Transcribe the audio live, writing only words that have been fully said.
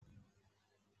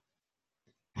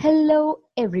Hello,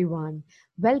 everyone.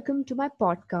 Welcome to my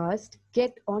podcast,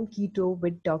 Get on Keto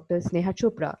with Dr. Sneha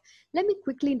Chopra. Let me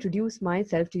quickly introduce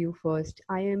myself to you first.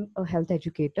 I am a health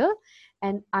educator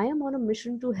and I am on a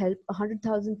mission to help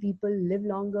 100,000 people live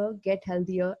longer, get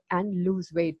healthier, and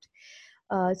lose weight.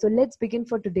 So let's begin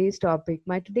for today's topic.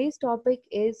 My today's topic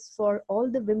is for all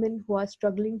the women who are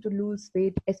struggling to lose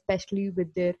weight, especially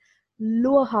with their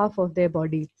lower half of their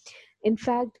body. In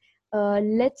fact,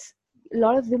 let's a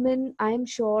lot of women, I'm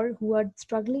sure, who are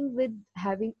struggling with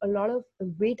having a lot of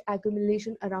weight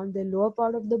accumulation around the lower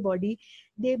part of the body,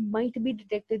 they might be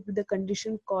detected with a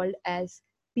condition called as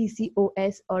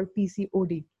PCOS or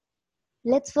PCOD.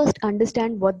 Let's first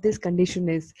understand what this condition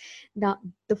is. Now,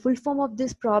 the full form of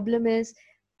this problem is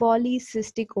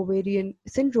polycystic ovarian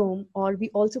syndrome, or we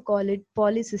also call it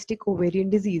polycystic ovarian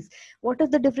disease. What is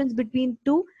the difference between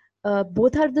two?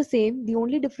 Both are the same. The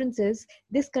only difference is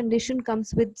this condition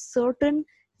comes with certain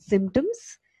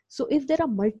symptoms. So, if there are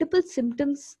multiple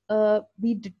symptoms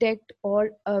we detect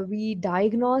or we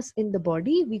diagnose in the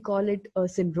body, we call it a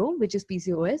syndrome, which is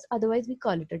PCOS. Otherwise, we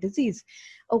call it a disease.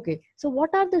 Okay, so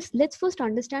let's first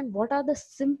understand what are the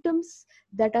symptoms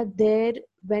that are there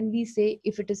when we say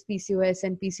if it is PCOS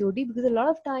and PCOD, because a lot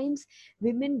of times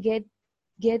women get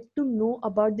to know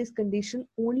about this condition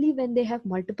only when they have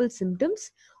multiple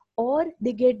symptoms or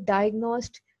they get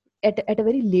diagnosed at a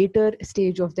very later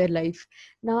stage of their life.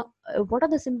 Now, what are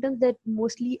the symptoms that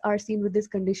mostly are seen with this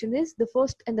condition is the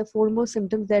first and the foremost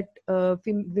symptoms that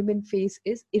women face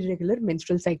is irregular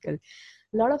menstrual cycle.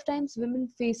 A lot of times women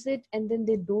face it and then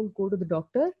they don't go to the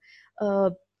doctor.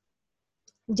 Uh,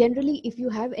 generally, if you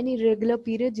have any regular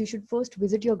periods, you should first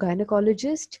visit your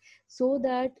gynecologist so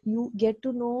that you get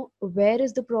to know where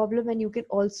is the problem, and you can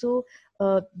also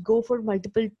go for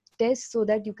multiple tests so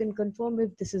that you can confirm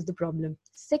if this is the problem.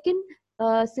 Second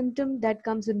symptom that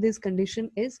comes in this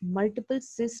condition is multiple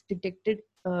cysts detected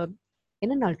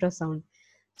in an ultrasound.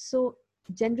 So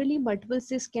generally multiple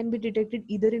cysts can be detected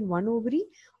either in one ovary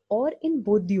or in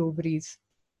both the ovaries.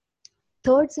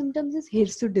 Third symptoms is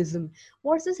hirsutism.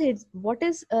 What is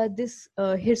this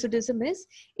hirsutism is?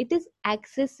 It is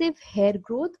excessive hair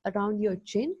growth around your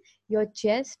chin, your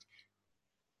chest,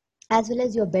 as well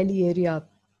as your belly area.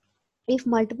 If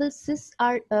multiple cysts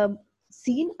are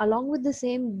seen along with the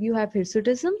same, you have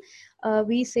hirsutism,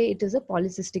 we say it is a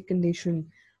polycystic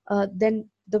condition. Then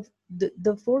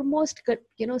the foremost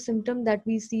symptom that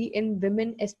we see in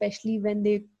women, especially when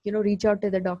they reach out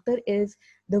to the doctor, is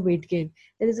the weight gain.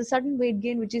 There is a sudden weight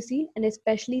gain which is seen, and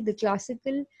especially the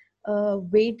classical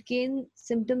weight gain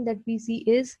symptom that we see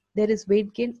is there is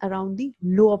weight gain around the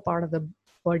lower part of the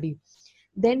body.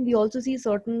 Then we also see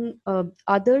certain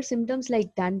other symptoms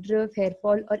like dandruff, hair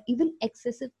fall, or even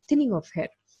excessive thinning of hair.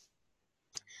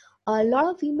 A lot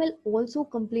of female also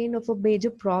complain of a major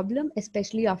problem,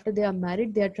 especially after they are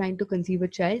married, they are trying to conceive a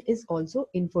child, is also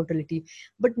infertility.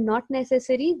 But not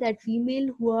necessary that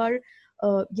female who are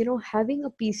having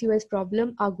a PCOS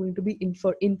problem are going to be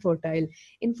infertile.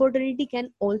 Infertility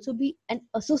can also be an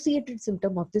associated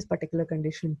symptom of this particular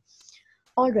condition.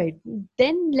 All right,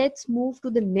 then let's move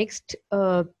to the next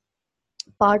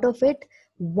part of it.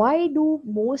 Why do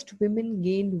most women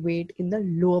gain weight in the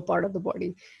lower part of the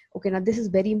body? Okay, now this is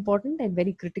very important and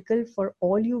very critical for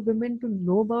all you women to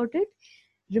know about it.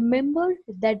 Remember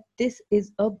that this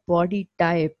is a body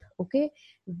type, okay,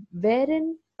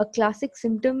 wherein a classic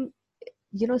symptoms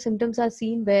are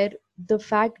seen where the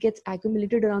fat gets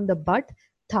accumulated around the butt,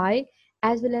 thigh,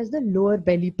 as well as the lower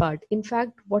belly part. In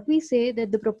fact, what we say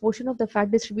that the proportion of the fat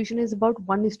distribution is about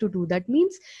 1:2. That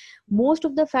means most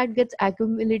of the fat gets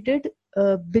accumulated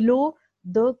below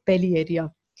the belly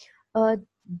area. uh,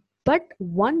 but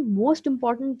one most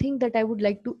important thing that I would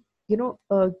like to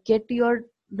get to your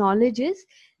knowledge is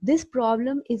this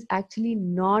problem is actually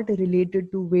not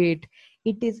related to weight.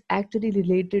 It is actually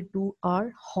related to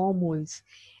our hormones.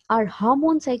 Our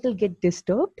hormone cycle get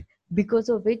disturbed, because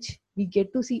of which we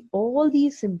get to see all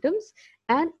these symptoms,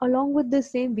 and along with the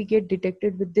same we get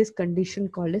detected with this condition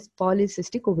called as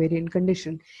polycystic ovarian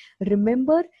condition.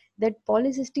 Remember that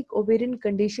polycystic ovarian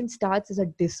condition starts as a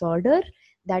disorder.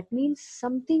 That means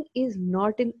something is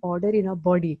not in order in our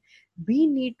body. We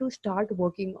need to start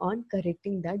working on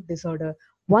correcting that disorder.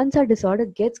 Once our disorder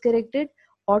gets corrected,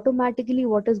 automatically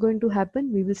what is going to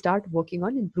happen? We will start working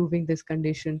on improving this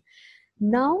condition.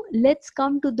 Now let's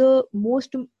come to the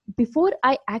most, before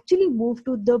I actually move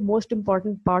to the most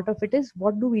important part of it, is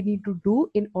what do we need to do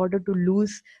in order to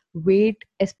lose weight,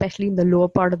 especially in the lower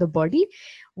part of the body.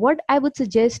 What I would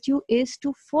suggest you is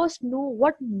to first know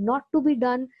what not to be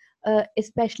done,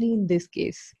 especially in this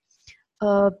case.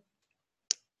 uh,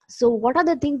 So what are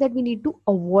the things that we need to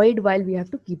avoid while we have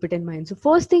to keep it in mind? So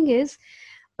first thing is,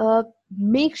 uh,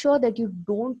 make sure that you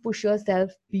don't push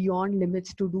yourself beyond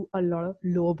limits to do a lot of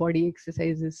lower body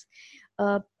exercises.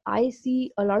 I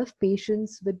see a lot of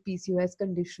patients with PCOS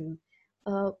condition.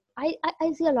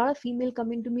 I see a lot of female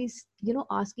coming to me,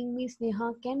 asking me,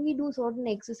 Sneha, can we do certain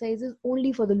exercises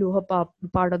only for the lower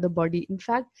part of the body? In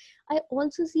fact, I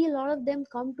also see a lot of them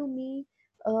come to me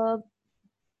uh,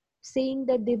 saying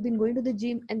that they've been going to the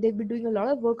gym and they've been doing a lot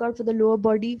of workout for the lower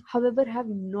body, however, have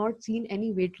not seen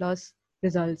any weight loss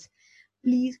results.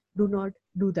 Please do not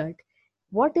do that.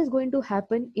 What is going to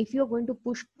happen if you're going to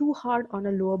push too hard on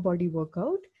a lower body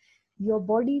workout? Your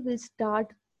body will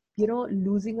start,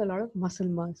 losing a lot of muscle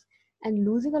mass. And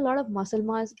losing a lot of muscle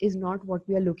mass is not what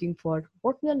we are looking for.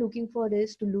 What we are looking for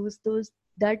is to lose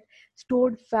that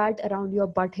stored fat around your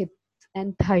butt, hips,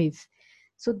 and thighs.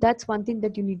 So that's one thing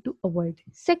that you need to avoid.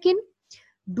 Second,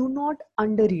 do not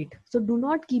undereat. So do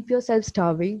not keep yourself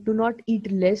starving. Do not eat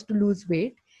less to lose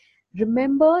weight.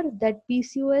 Remember that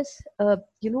PCOS,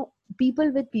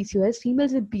 people with PCOS,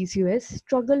 females with PCOS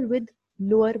struggle with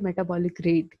lower metabolic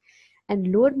rate,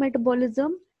 and lower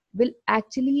metabolism will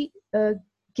actually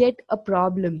get a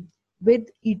problem with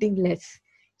eating less.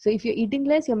 So if you're eating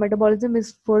less, your metabolism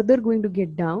is further going to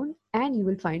get down and you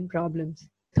will find problems.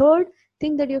 Third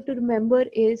thing that you have to remember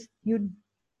is you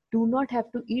do not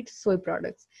have to eat soy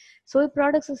products. Soy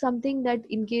products are something that,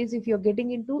 in case if you're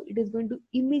getting into, it is going to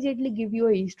immediately give you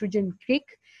a estrogen kick,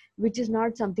 which is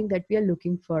not something that we are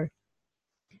looking for.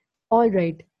 All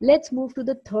right, let's move to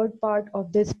the third part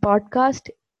of this podcast,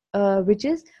 which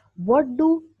is, what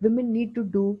do women need to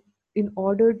do in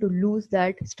order to lose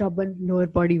that stubborn lower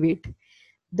body weight?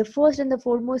 The first and the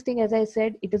foremost thing, as I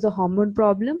said, it is a hormone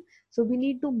problem. So we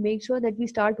need to make sure that we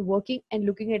start working and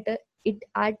looking at it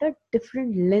at a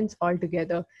different lens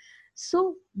altogether.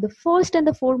 So the first and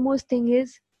the foremost thing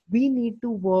is, we need to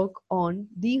work on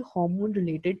the hormone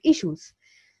related issues.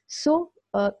 So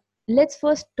let's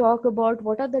first talk about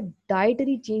what are the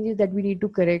dietary changes that we need to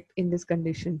correct in this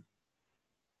condition.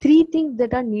 Three things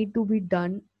that are need to be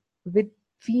done with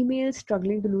females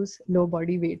struggling to lose low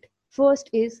body weight. First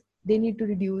is, they need to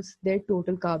reduce their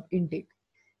total carb intake.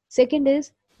 Second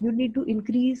is, you need to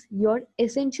increase your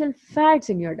essential fats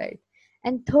in your diet.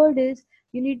 And third is,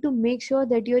 you need to make sure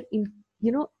that you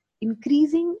know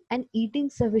increasing and eating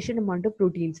sufficient amount of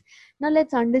proteins. Now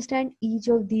let's understand each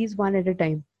of these one at a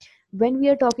time. When we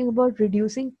are talking about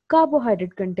reducing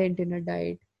carbohydrate content in a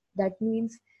diet, that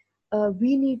means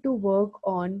we need to work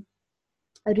on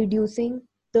reducing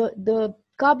the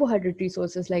carbohydrate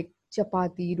resources like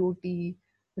chapati, roti,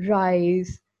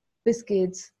 rice,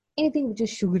 biscuits, anything which is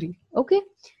sugary. Okay.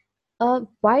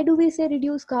 Why do we say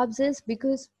reduce carbs? Is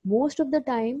because most of the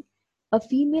time, a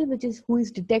female who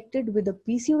is detected with a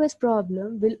PCOS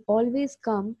problem will always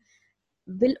come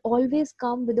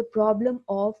with the problem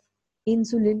of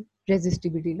insulin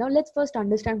resistivity. Now, let's first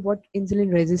understand what insulin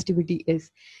resistivity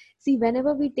is. See,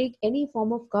 whenever we take any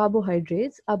form of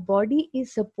carbohydrates, our body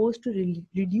is supposed to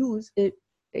reduce it,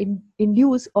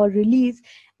 induce or release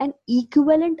an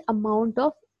equivalent amount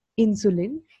of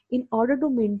insulin in order to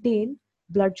maintain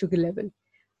blood sugar level.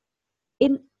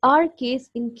 In our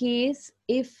case, in case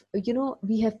if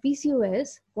we have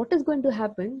PCOS, what is going to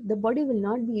happen? The body will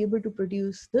not be able to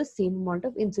produce the same amount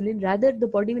of insulin. Rather, the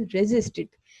body will resist it.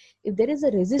 If there is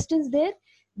a resistance there,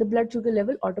 the blood sugar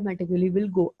level automatically will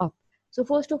go up. So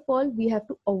first of all, we have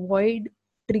to avoid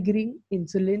triggering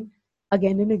insulin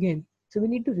again and again. So we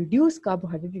need to reduce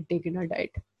carbohydrate intake in our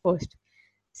diet first.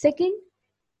 Second,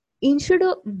 instead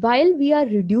of, while we are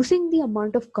reducing the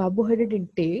amount of carbohydrate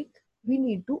intake, we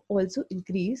need to also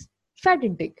increase fat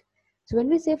intake. So when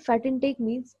we say fat intake,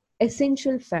 means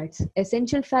essential fats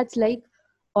like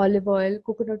olive oil,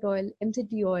 coconut oil,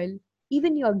 MCT oil,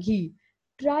 even your ghee.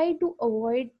 Try to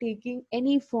avoid taking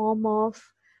any form of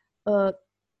uh,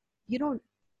 you know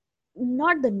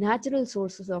not the natural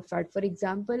sources of fat. For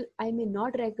example, I may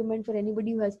not recommend for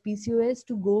anybody who has PCOS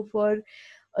to go for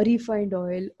a refined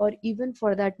oil, or even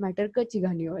for that matter kachi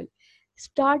ghani oil.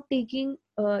 Start taking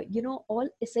all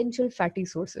essential fatty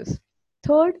sources.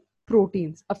 Third,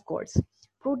 proteins. Of course,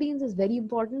 proteins is very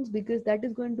important because that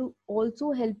is going to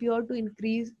also help you out to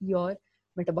increase your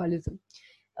metabolism.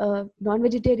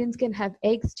 Non-vegetarians can have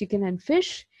eggs, chicken, and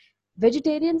fish.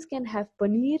 Vegetarians can have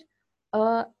paneer.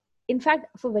 uh, in fact,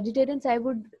 for vegetarians, I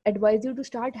would advise you to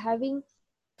start having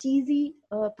cheesy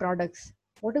products.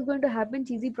 What is going to happen?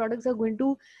 Cheesy products are going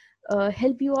to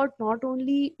help you out, not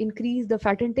only increase the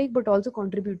fat intake but also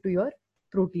contribute to your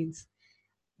proteins.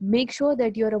 Make sure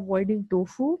that you're avoiding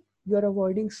tofu, you're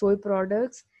avoiding soy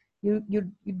products,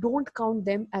 You don't count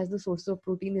them as the source of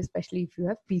protein, especially if you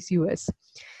have PCOS.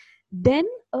 Then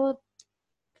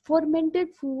fermented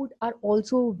food are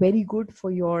also very good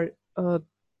for your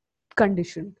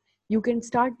condition. You can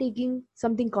start taking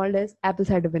something called as apple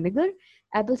cider vinegar.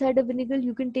 Apple cider vinegar,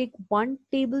 you can take 1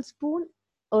 tablespoon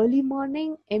early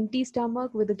morning, empty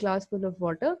stomach, with a glass full of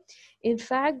water. In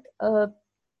fact,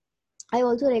 I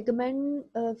also recommend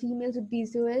females with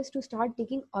PCOS to start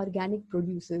taking organic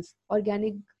produces,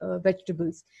 organic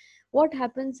vegetables. What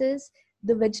happens is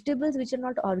the vegetables which are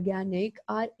not organic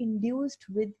are induced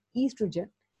with estrogen,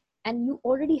 and you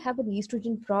already have an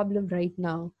estrogen problem right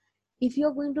now. If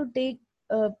you're going to take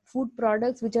food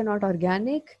products which are not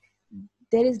organic,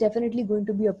 there is definitely going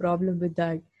to be a problem with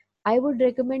that. I would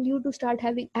recommend you to start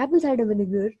having apple cider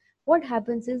vinegar. What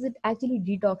happens is it actually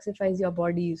detoxifies your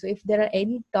body. So if there are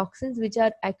any toxins which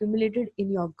are accumulated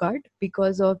in your gut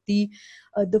because of the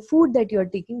food that you're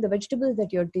taking, the vegetables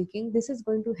that you're taking, this is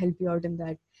going to help you out in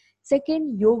that.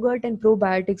 Second, yogurt and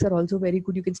probiotics are also very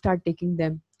good. You can start taking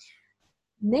them.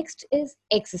 Next is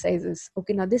exercises.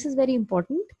 Okay, now this is very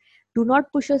important. Do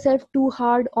not push yourself too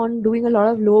hard on doing a lot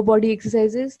of lower body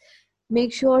exercises.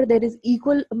 Make sure there is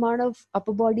equal amount of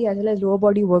upper body as well as lower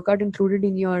body workout included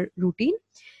in your routine.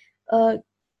 uh,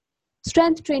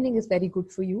 Strength training is very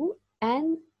good for you.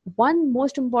 And one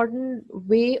most important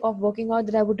way of working out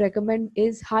that I would recommend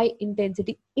is high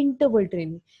intensity interval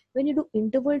training. When you do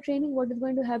interval training, what is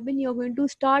going to happen? You're going to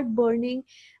start burning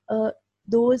uh,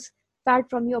 those fat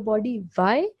from your body.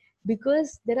 Why?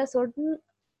 Because there are certain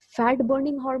fat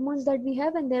burning hormones that we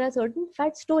have, and there are certain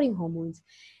fat storing hormones.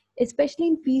 Especially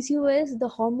in PCOS, the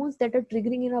hormones that are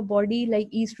triggering in our body, like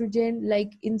estrogen,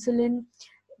 like insulin,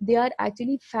 they are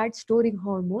actually fat storing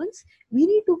hormones. We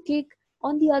need to kick,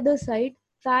 on the other side,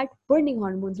 fat burning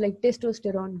hormones like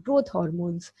testosterone, growth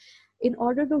hormones. In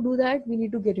order to do that, we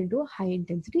need to get into a high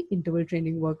intensity interval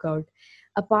training workout.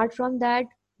 Apart from that,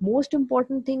 most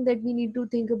important thing that we need to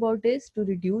think about is to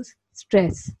reduce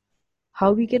stress.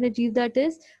 How we can achieve that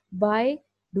is by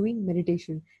doing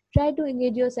meditation. Try to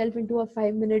engage yourself into a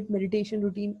 5-minute meditation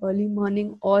routine early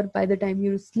morning or by the time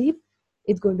you sleep.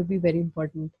 It's going to be very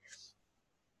important.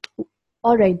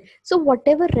 All right. So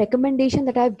whatever recommendation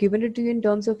that I've given it to you in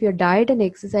terms of your diet and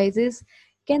exercises,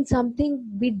 can something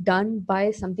be done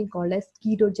by something called as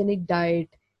ketogenic diet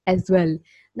as well?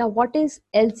 Now, what is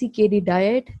LCKD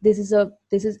diet? This is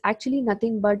actually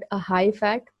nothing but a high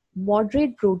fat,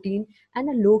 moderate protein, and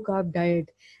a low carb diet.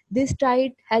 This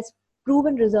diet has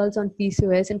proven results on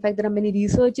PCOS. In fact, there are many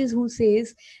researchers who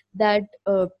says that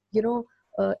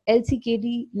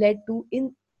LCKD led to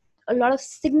in a lot of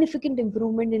significant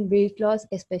improvement in weight loss,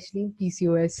 especially in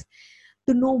PCOS.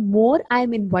 To know more, I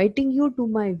am inviting you to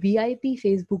my VIP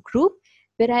Facebook group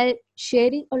where I'm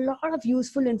sharing a lot of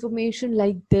useful information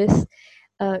like this.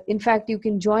 In fact, you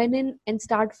can join in and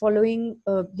start following,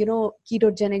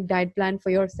 ketogenic diet plan for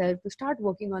yourself to start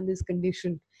working on this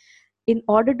condition. In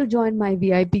order to join my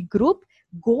VIP group,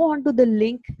 go on to the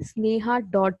link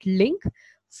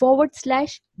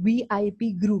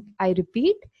sneha.link/VIP group. I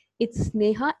repeat, it's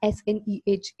Sneha,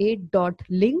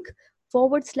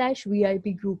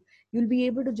 SNEHA.link/VIP group. You'll be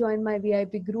able to join my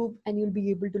VIP group and you'll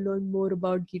be able to learn more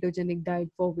about ketogenic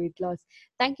diet for weight loss.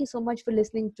 Thank you so much for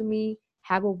listening to me.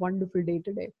 Have a wonderful day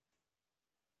today.